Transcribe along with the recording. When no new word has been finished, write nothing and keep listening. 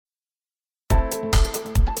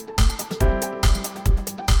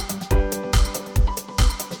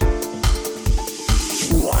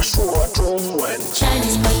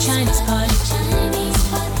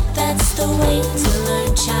the way to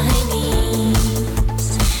learn Chinese.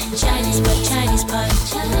 Chinese pot, Chinese pot,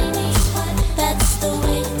 Chinese pot. That's the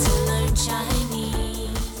way to learn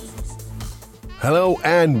Chinese. Hello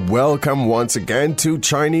and welcome once again to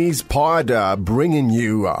Chinese Pod, bringing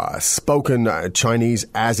you spoken Chinese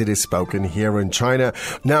as it is spoken here in China.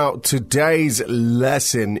 Now, today's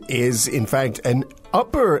lesson is, in fact, an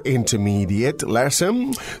upper intermediate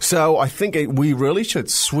lesson. So I think we really should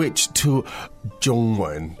switch to 中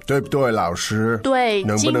文，对不对，老师？对，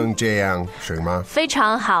能不能这样？是吗？非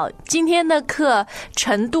常好，今天的课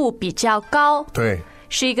程度比较高。对。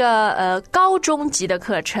是一个高中级的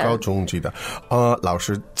课程，高中级的老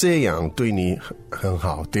师这样对你很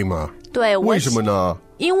好，对吗？对，为什么呢？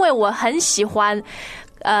因为我很喜欢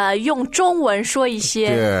用中文说一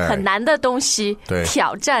些很难的东西，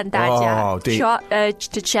挑战大家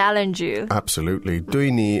，to challenge you. Absolutely，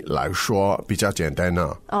 对你来说比较简单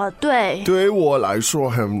呢。对，对我来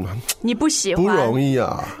说你不喜欢，不容易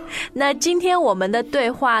啊。那今天我们的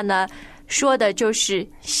对话呢？说的就是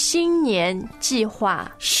新年计划。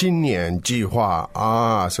新年计划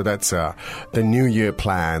啊 so that's the New Year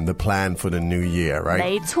plan, the plan for the New Year, right?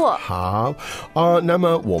 没错。好那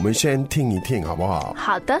么我们先听一听好不好？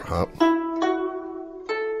好的。好。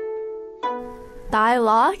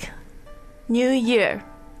Dialogue New Year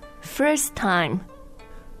First time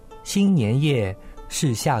新年夜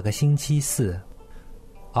是下个星期四，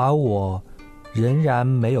而我仍然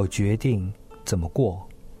没有决定怎么过。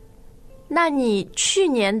那你去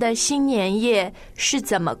年的新年夜是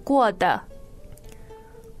怎么过的？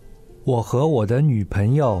我和我的女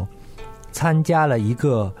朋友参加了一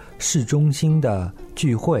个市中心的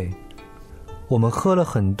聚会，我们喝了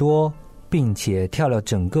很多，并且跳了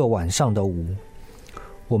整个晚上的舞。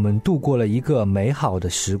我们度过了一个美好的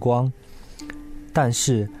时光，但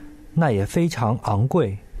是那也非常昂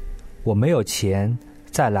贵，我没有钱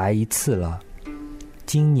再来一次了。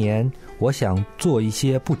今年我想做一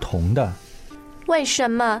些不同的。为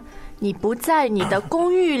什么你不在你的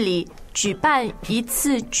公寓里举办一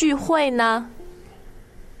次聚会呢？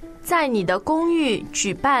在你的公寓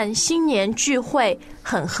举办新年聚会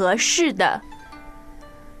很合适的。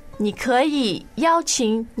你可以邀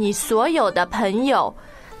请你所有的朋友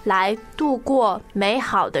来度过美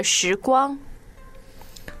好的时光。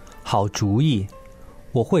好主意，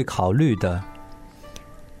我会考虑的。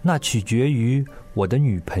那取决于我的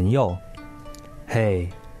女朋友。嘿，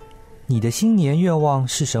你的新年愿望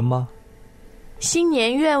是什么？新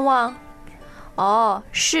年愿望？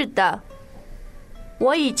是的，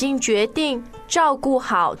我已经决定照顾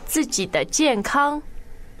好自己的健康。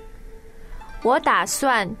我打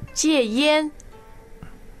算戒烟，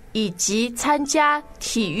以及参加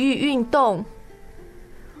体育运动。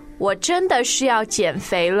我真的是要减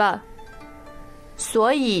肥了，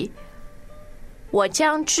所以我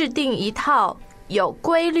将制定一套有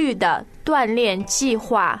规律的锻炼计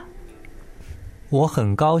划。我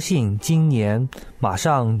很高兴今年马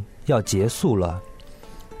上要结束了。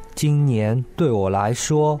今年对我来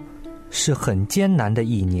说是很艰难的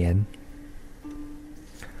一年。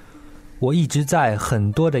我一直在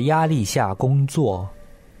很多的压力下工作。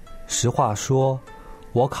实话说，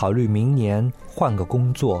我考虑明年换个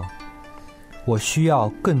工作。我需要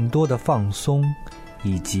更多的放松，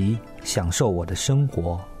以及享受我的生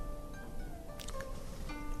活。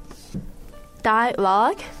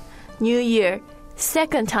Dialogue New Year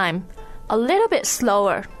Second time, a little bit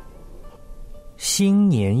slower. 新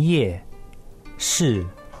年夜是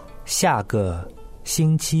下个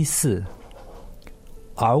星期四，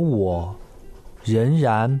而我仍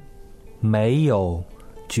然没有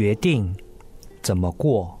决定怎么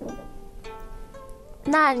过。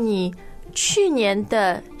那你去年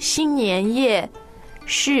的新年夜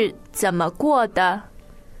是怎么过的？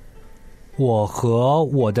我和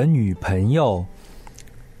我的女朋友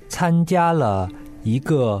参加了一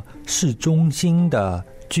个市中心的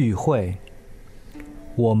聚会，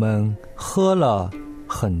我们喝了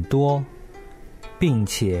很多，并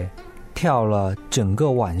且跳了整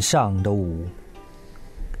个晚上的舞。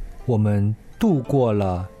我们度过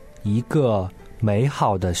了一个美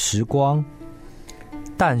好的时光，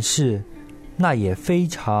但是那也非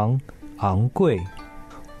常昂贵，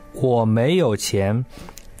我没有钱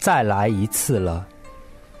再来一次了。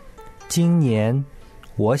今年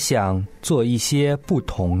我想做一些不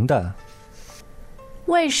同的。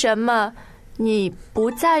为什么你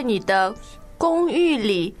不在你的公寓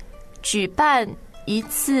里举办一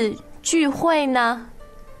次聚会呢？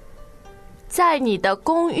在你的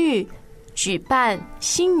公寓举办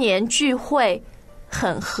新年聚会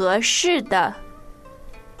很合适的。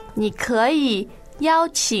你可以邀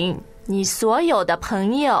请你所有的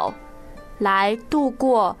朋友来度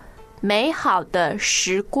过美好的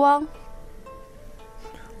时光。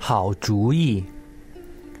好主意，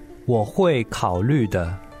我会考虑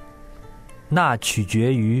的。那取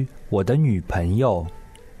决于我的女朋友。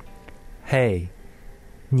嘿，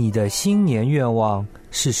你的新年愿望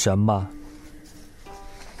是什么？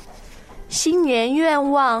新年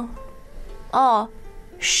愿望？哦，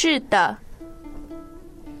是的，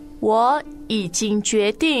我已经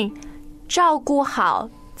决定照顾好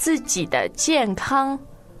自己的健康。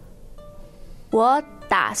我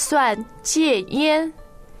打算戒烟，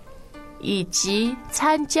以及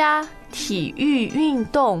参加体育运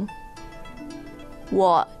动。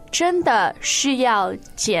我真的是要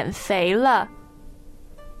减肥了，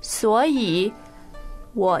所以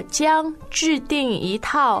我将制定一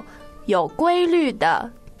套有规律的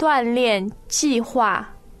锻炼计划。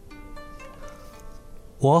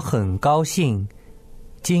我很高兴，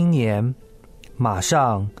今年马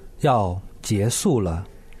上要结束了。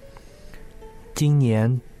今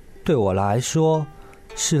年对我来说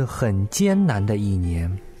是很艰难的一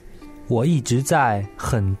年，我一直在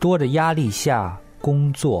很多的压力下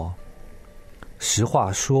工作。实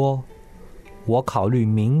话说，我考虑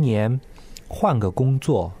明年换个工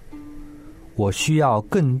作。我需要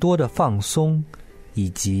更多的放松，以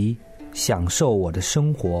及享受我的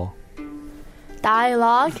生活。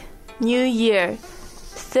Dialogue, New Year,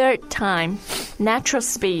 third time, natural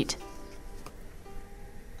speed.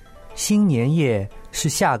 新年夜是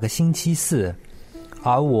下个星期四，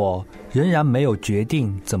而我仍然没有决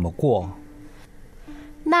定怎么过。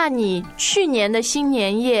那你去年的新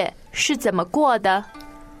年夜是怎么过的？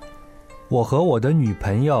我和我的女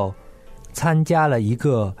朋友参加了一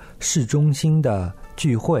个市中心的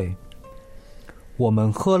聚会，我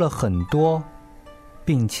们喝了很多，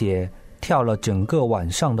并且跳了整个晚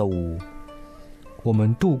上的舞。我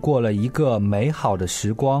们度过了一个美好的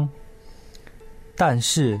时光，但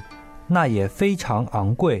是那也非常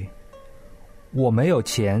昂贵，我没有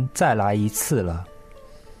钱再来一次了。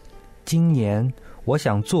今年我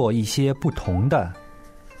想做一些不同的。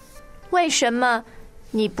为什么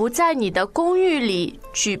你不在你的公寓里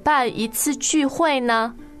举办一次聚会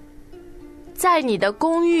呢？在你的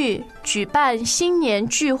公寓举办新年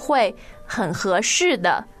聚会很合适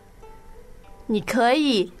的。你可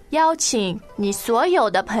以邀请你所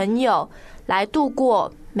有的朋友来度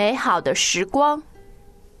过美好的时光。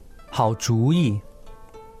好主意，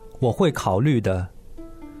我会考虑的。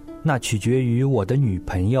那取决于我的女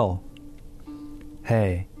朋友。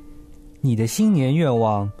嘿，你的新年愿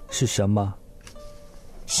望是什么？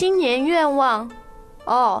新年愿望？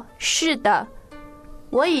哦，是的，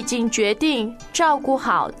我已经决定照顾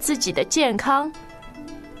好自己的健康。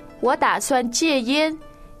我打算戒烟，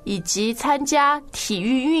以及参加体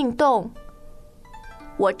育运动。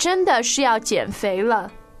我真的是要减肥了，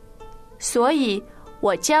所以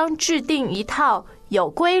我将制定一套有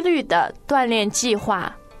规律的锻炼计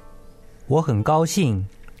划。我很高兴，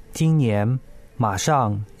今年马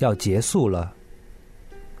上要结束了。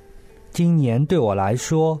今年对我来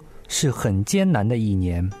说是很艰难的一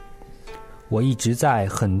年，我一直在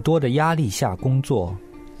很多的压力下工作。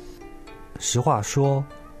实话说，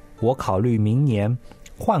我考虑明年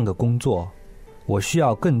换个工作，我需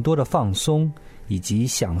要更多的放松，以及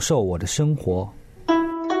享受我的生活。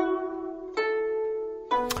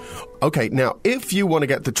Okay, now if you want to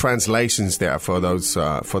get the translations there for those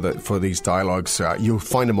for these dialogues, you'll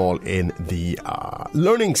find them all in the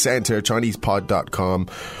Learning Center, ChinesePod.com.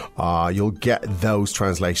 You'll get those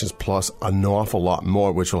translations plus an awful lot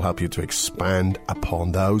more, which will help you to expand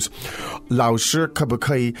upon those. 老师可不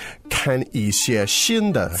可以看一些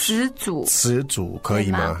新的词组可以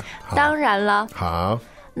吗？当然了。好。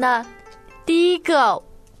那第一个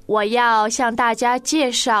我要向大家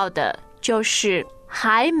介绍的就是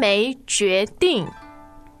还没决定。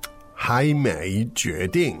还没决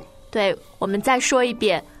定。对，我们再说一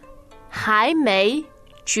遍，还没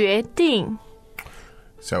决定。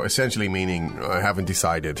So essentially meaning I haven't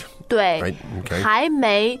decided. 对， Right? Okay. 还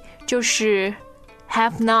没就是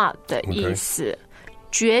have not 的意思。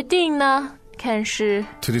决定呢，看是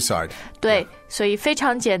To decide. 对，所以非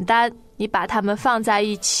常简单，你把它们放在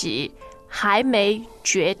一起，还没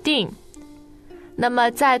决定。那么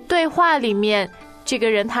在对话里面，这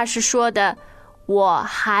个人他是说的，我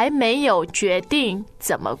还没有决定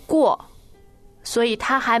怎么过，所以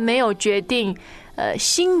他还没有决定，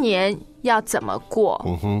新年要怎么过，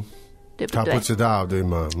对不对？他不知道，对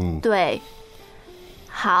吗？对。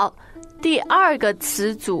好，第二个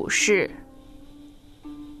词组是，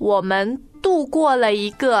我们度过了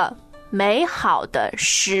一个美好的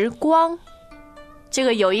时光。这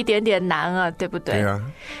个有一点点难啊，对不对？对啊。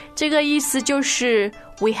这个意思就是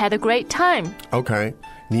We had a great time. OK，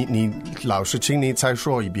 你老师，请你再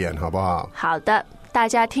说一遍好不好？好的，大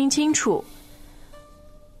家听清楚。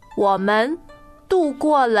我们度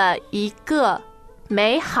过了一个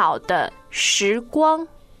美好的时光。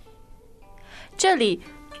这里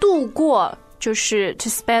度过就是 to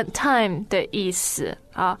spend time 的意思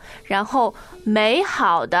啊，然后美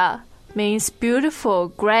好的 means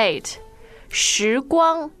beautiful, great， 时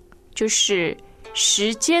光就是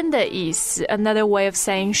时间的意思 ，another way of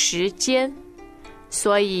saying 时间。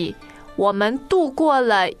所以我们度过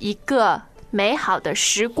了一个美好的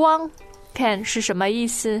时光。看是什么意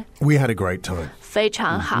思 ？We had a great time. 非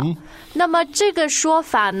常好。那么这个说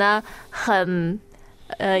法呢，很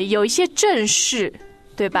有一些正式，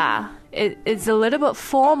对吧？It's a little bit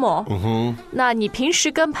formal。那你平时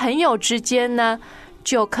跟朋友之间呢，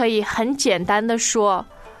就可以很简单的说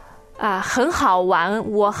啊，很好玩，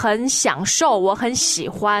我很享受，我很喜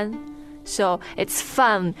欢。So it's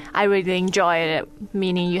fun. I really enjoyed it.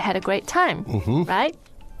 Meaning you had a great time, right?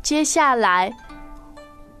 接下来。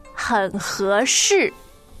很合适，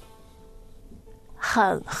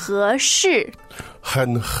很合适，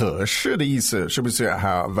很合适的意思是不是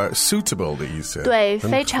？very suitable 的意思？对，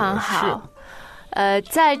非常好。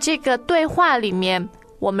在这个对话里面，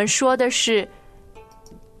我们说的是，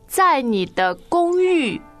在你的公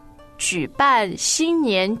寓举办新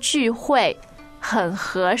年聚会，很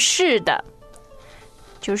合适的，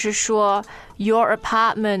就是说 ，Your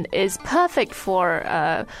apartment is perfect for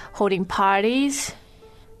holding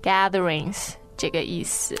parties.Gatherings 这个意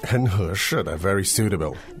思很合适的 very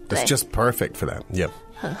suitable. It's just perfect for that. Yeah.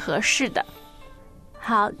 很合适的。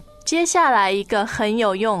好，接下来一个很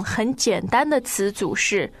有用很简单的词组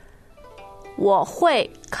是我会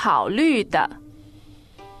考虑的。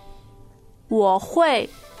我会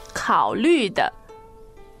考虑的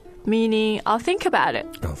meaning I'll think about it.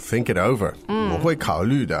 I'll think it over. 我会考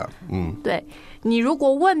虑的。对，你如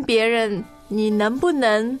果问别人你能不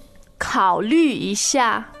能考虑一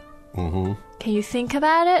下Can you think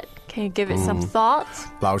about it? Can you give it some thought?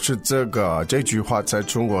 老师，这句话在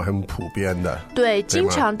中国很普遍的。对，经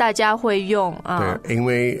常大家会用啊。对，因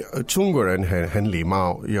为中国人很礼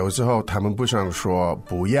貌，有时候他们不想说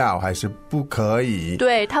不要还是不可以。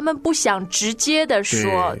对，他们不想直接的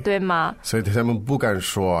说，对吗？所以他们不敢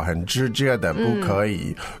说很直接的不可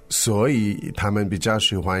以，所以他们比较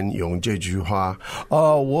喜欢用这句话。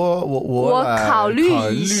我考虑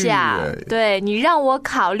一下，对，你让我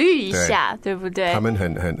考虑一下，对不对？他们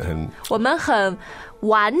我们很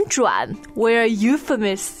婉转 ，we're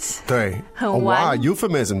euphemists。对，很婉。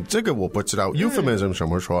euphemism 这个我不知道，euphemism 什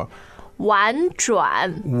么说？婉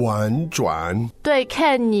转。婉转。对，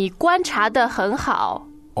看你观察得很好。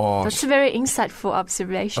That's a very insightful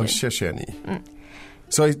observation。谢谢你。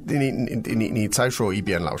所以你再说一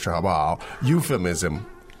遍，老师好不好 ？euphemism。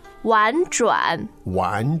婉转。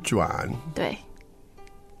婉转。对。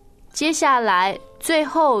接下来最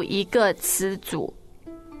后一个词组。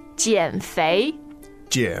减肥，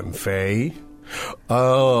减肥，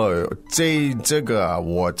这个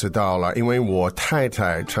我知道了，因为我太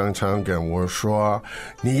太常常跟我说，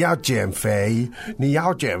你要减肥，你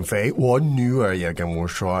要减肥。我女儿也跟我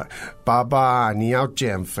说，爸爸，你要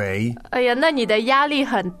减肥。哎呀，那你的压力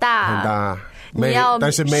很大，很大。但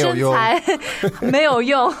是没有用，没有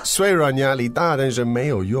用。虽然压力大，但是没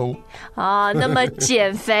有用。那么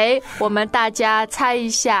减肥，我们大家猜一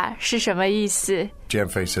下是什么意思？减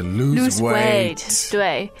肥是 lose weight，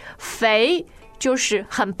 对，肥就是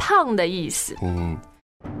很胖的意思。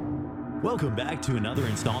Welcome back to another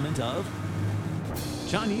installment of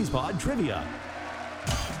Chinese Pod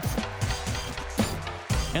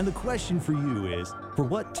Trivia.And the question for you is, for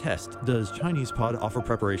what test does Chinese Pod offer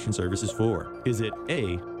preparation services for? Is it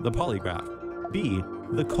A, the polygraph, B,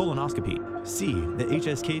 the colonoscopy, C, the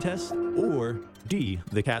HSK test, or D,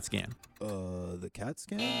 the CAT scan? The CAT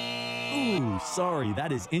scan? Ooh, sorry,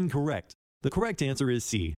 that is incorrect. The correct answer is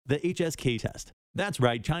C, the HSK test. That's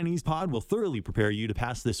right, Chinese Pod will thoroughly prepare you to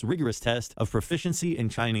pass this rigorous test of proficiency in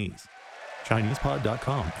Chinese.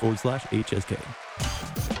 ChinesePod.com/HSK.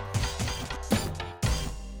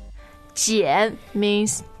 减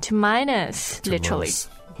means to minus, literally.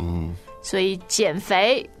 所以减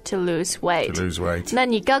肥 to lose weight. To lose weight. 那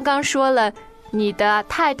你刚刚说了，你的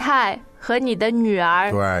太太和你的女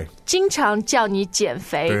儿对经常叫你减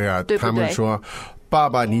肥，对啊，对不对？他们说，爸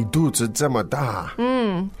爸你肚子这么大。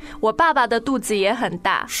我爸爸的肚子也很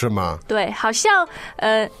大。是吗？对，好像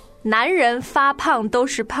男人发胖都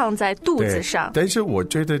是胖在肚子上，但是我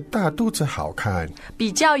觉得大肚子好看，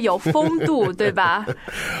比较有风度，对吧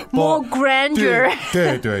？More grandeur。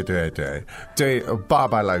对爸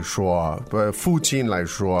爸来说，父亲来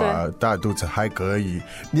说，大肚子还可以。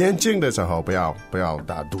年轻的时候不要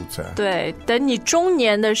大肚子。对，等你中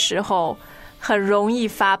年的时候，很容易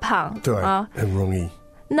发胖。对啊，很容易。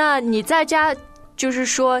那你在家，就是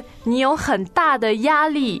说你有很大的压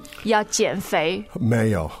力要减肥？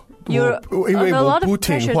没有。因为我不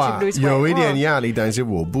听话，有一点压力，但是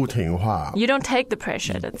我不听话。You don't take the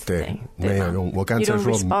pressure， 对，没有用。我刚才说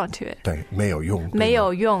respond to it， 对，没有用，没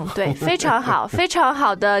有用，对，非常好，非常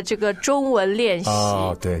好的这个中文练习。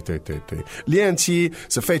哦，对，练习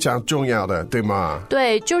是非常重要的，对吗？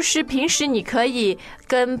对，就是平时你可以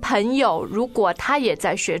跟朋友，如果他也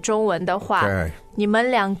在学中文的话，你们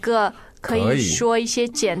两个可以说一些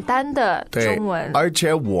简单的中文，而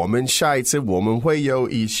且我们下一次我们会有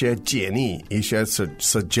一些建议，一些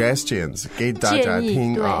suggestions 给大家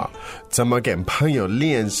听啊，怎么跟朋友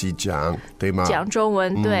练习讲，对吗？讲中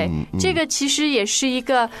文，对，这个其实也是一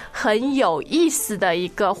个很有意思的一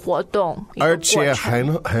个活动，而且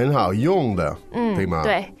很好用的，对吗？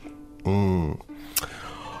对，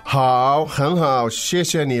好，很好，谢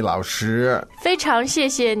谢你老师，非常谢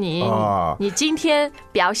谢你，你今天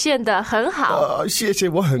表现得很好，谢谢，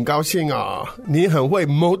我很高兴啊，你很会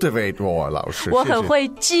motivate 我，老师，我很会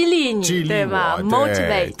激励你，对吗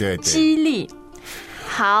 ？motivate， 对，激励。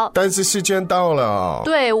好，但是时间到了，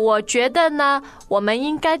对，我觉得呢，我们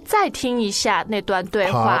应该再听一下那段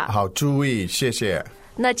对话。好，注意，谢谢。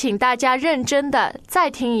那请大家认真的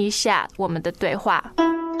再听一下我们的对话。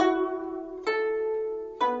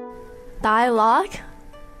Dialogue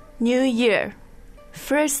New Year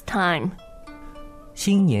First time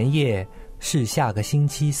新年夜是下个星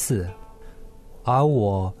期四，而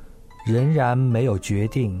我仍然没有决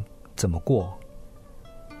定怎么过。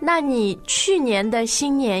那你去年的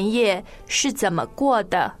新年夜是怎么过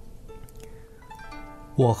的？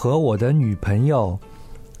我和我的女朋友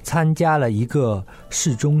参加了一个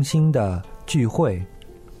市中心的聚会，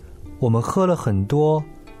我们喝了很多，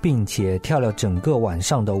并且跳了整个晚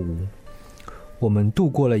上的舞。我们度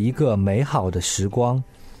过了一个美好的时光，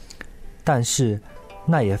但是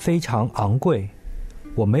那也非常昂贵，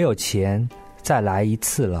我没有钱再来一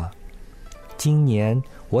次了。今年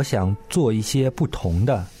我想做一些不同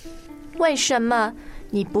的。为什么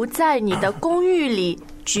你不在你的公寓里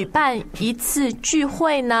举办一次聚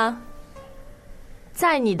会呢？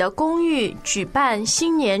在你的公寓举办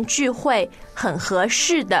新年聚会很合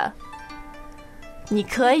适的，你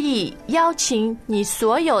可以邀请你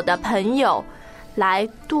所有的朋友来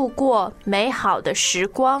度过美好的时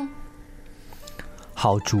光。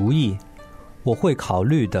好主意，我会考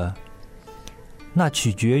虑的。那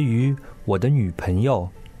取决于我的女朋友。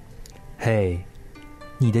嘿，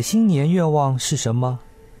你的新年愿望是什么？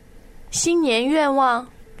新年愿望？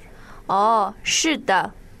哦，是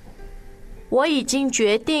的，我已经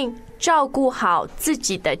决定照顾好自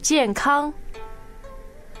己的健康。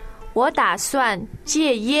我打算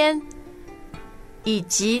戒烟，以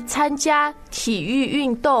及参加体育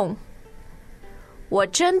运动。我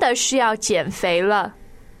真的是要减肥了，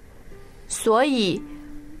所以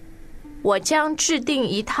我将制定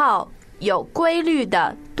一套有规律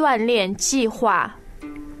的锻炼计划。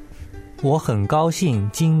我很高兴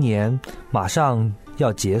今年马上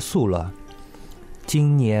要结束了。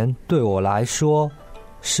今年对我来说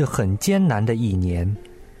是很艰难的一年。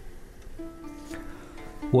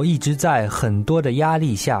我一直在很多的压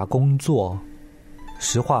力下工作。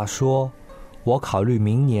实话说，我考虑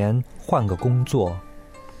明年换个工作。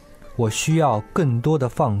我需要更多的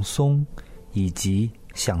放松，以及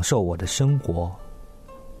享受我的生活。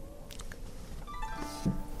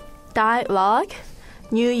Dialogue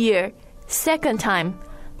New Year Second time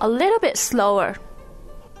A little bit slower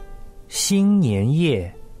新年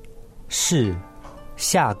夜是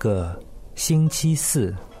下个星期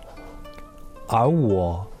四，而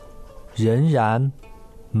我仍然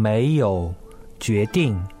没有决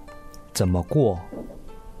定怎么过。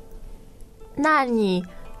那你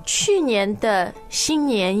去年的新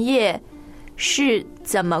年夜是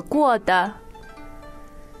怎么过的？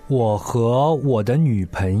我和我的女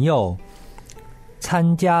朋友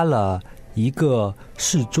参加了一个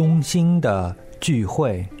市中心的聚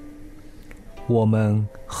会，我们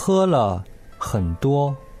喝了很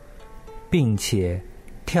多，并且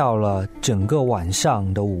跳了整个晚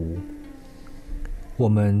上的舞。我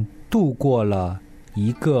们度过了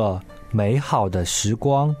一个美好的时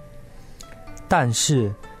光，但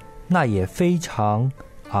是那也非常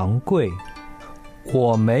昂贵，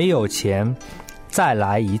我没有钱再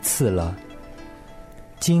来一次了。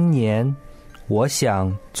今年我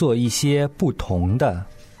想做一些不同的。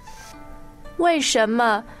为什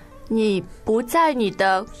么你不在你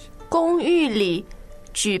的公寓里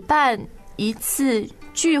举办一次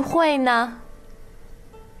聚会呢？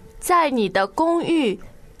在你的公寓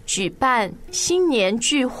举办新年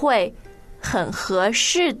聚会很合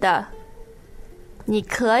适的。你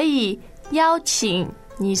可以邀请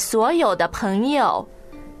你所有的朋友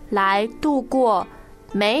来度过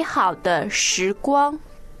美好的时光。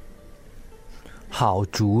好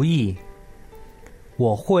主意，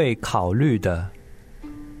我会考虑的。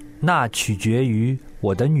那取决于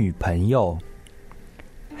我的女朋友。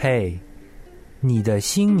嘿，你的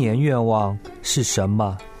新年愿望是什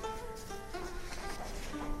么？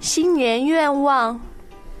新年愿望？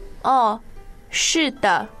哦，是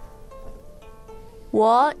的，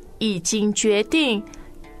我已经决定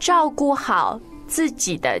照顾好自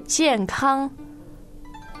己的健康。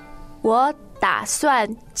我打算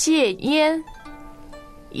戒烟，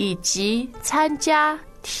以及参加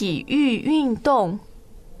体育运动。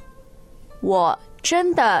我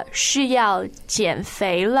真的是要减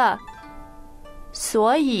肥了，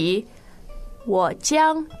所以我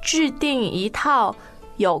将制定一套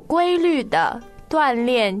有规律的锻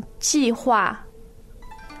炼计划。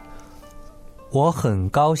我很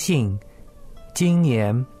高兴，今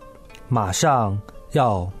年马上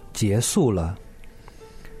要结束了。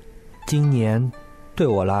今年对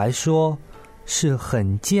我来说是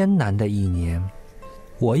很艰难的一年，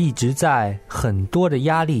我一直在很多的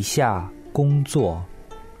压力下工作。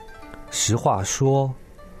实话说，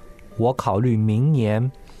我考虑明年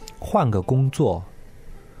换个工作。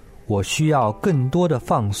我需要更多的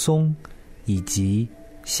放松，以及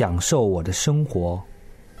享受我的生活。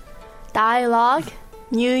Dialogue,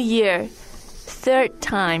 New Year, third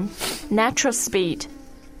time, natural speed.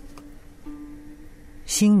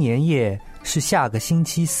 新年夜是下个星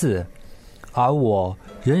期四，而我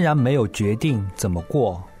仍然没有决定怎么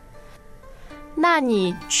过。那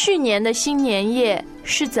你去年的新年夜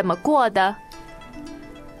是怎么过的？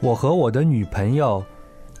我和我的女朋友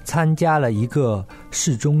参加了一个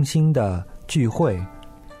市中心的聚会，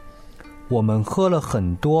我们喝了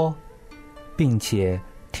很多，并且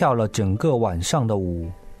跳了整个晚上的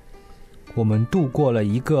舞。我们度过了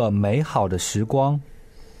一个美好的时光，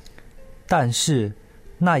但是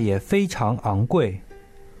那也非常昂贵，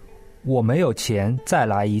我没有钱再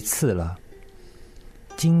来一次了。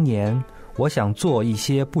今年我想做一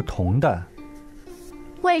些不同的。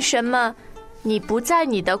为什么你不在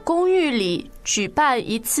你的公寓里举办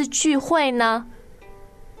一次聚会呢？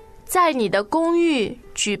在你的公寓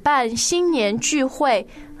举办新年聚会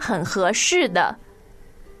很合适的。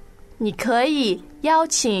你可以邀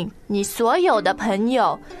请你所有的朋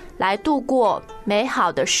友来度过美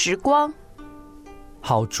好的时光。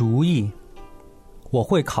好主意，我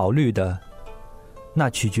会考虑的。那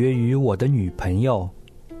取决于我的女朋友。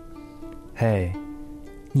嘿，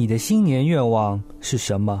你的新年愿望是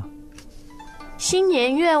什么？新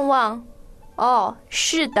年愿望？哦，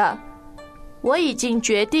是的，我已经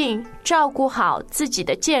决定照顾好自己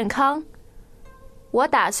的健康。我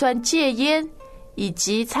打算戒烟，以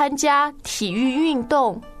及参加体育运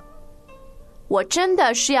动。我真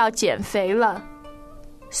的是要减肥了，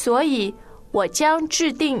所以我将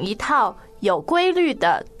制定一套有规律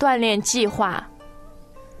的锻炼计划。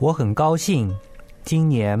我很高兴，今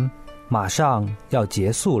年马上要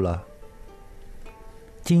结束了。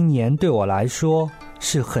今年对我来说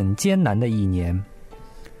是很艰难的一年，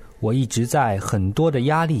我一直在很多的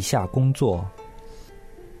压力下工作。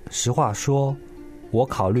实话说，我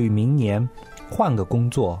考虑明年换个工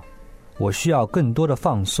作，我需要更多的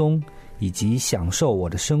放松，以及享受我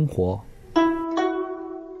的生活。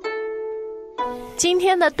今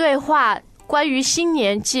天的对话关于新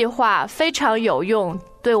年计划非常有用，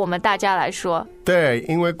对我们大家来说。对，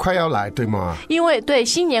因为快要来，对吗？因为对，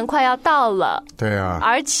新年快要到了。对啊。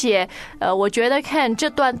而且我觉得看这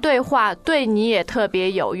段对话对你也特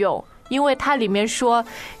别有用，因为它里面说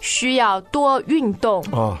需要多运动。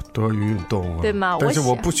哦，多运动啊，对吗？但是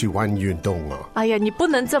我不喜欢运动啊。哎呀，你不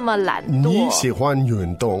能这么懒惰。你喜欢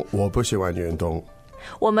运动，我不喜欢运动。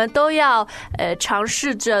我们都要尝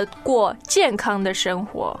试着过健康的生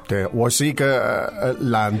活。对，我是一个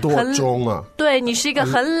懒惰虫啊。对，你是一个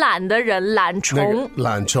很懒的人，懒虫。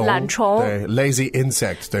懒虫。对 ，lazy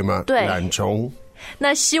insect 对吗？对，懒虫。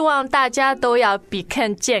那希望大家都要比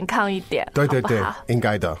更健康一点，对对对，好不好？应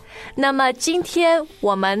该的。那么今天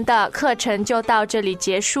我们的课程就到这里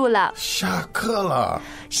结束了，下课了。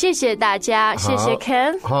谢谢大家，谢谢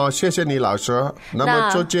Ken。好，谢谢你老师。那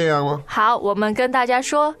么就这样哦。好，我们跟大家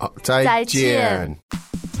说再见。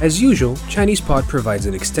As usual, ChinesePod provides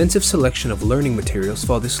an extensive selection of learning materials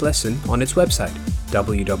for this lesson on its website,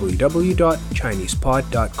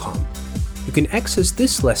 www.chinesepod.com. You can access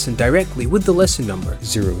this lesson directly with the lesson number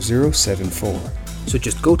 0074. So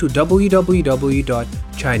just go to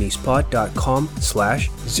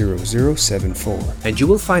www.chinesepod.com/0074 and you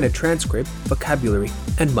will find a transcript, vocabulary,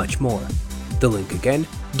 and much more. The link again,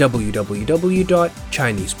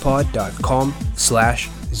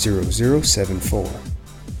 www.chinesepod.com/0074.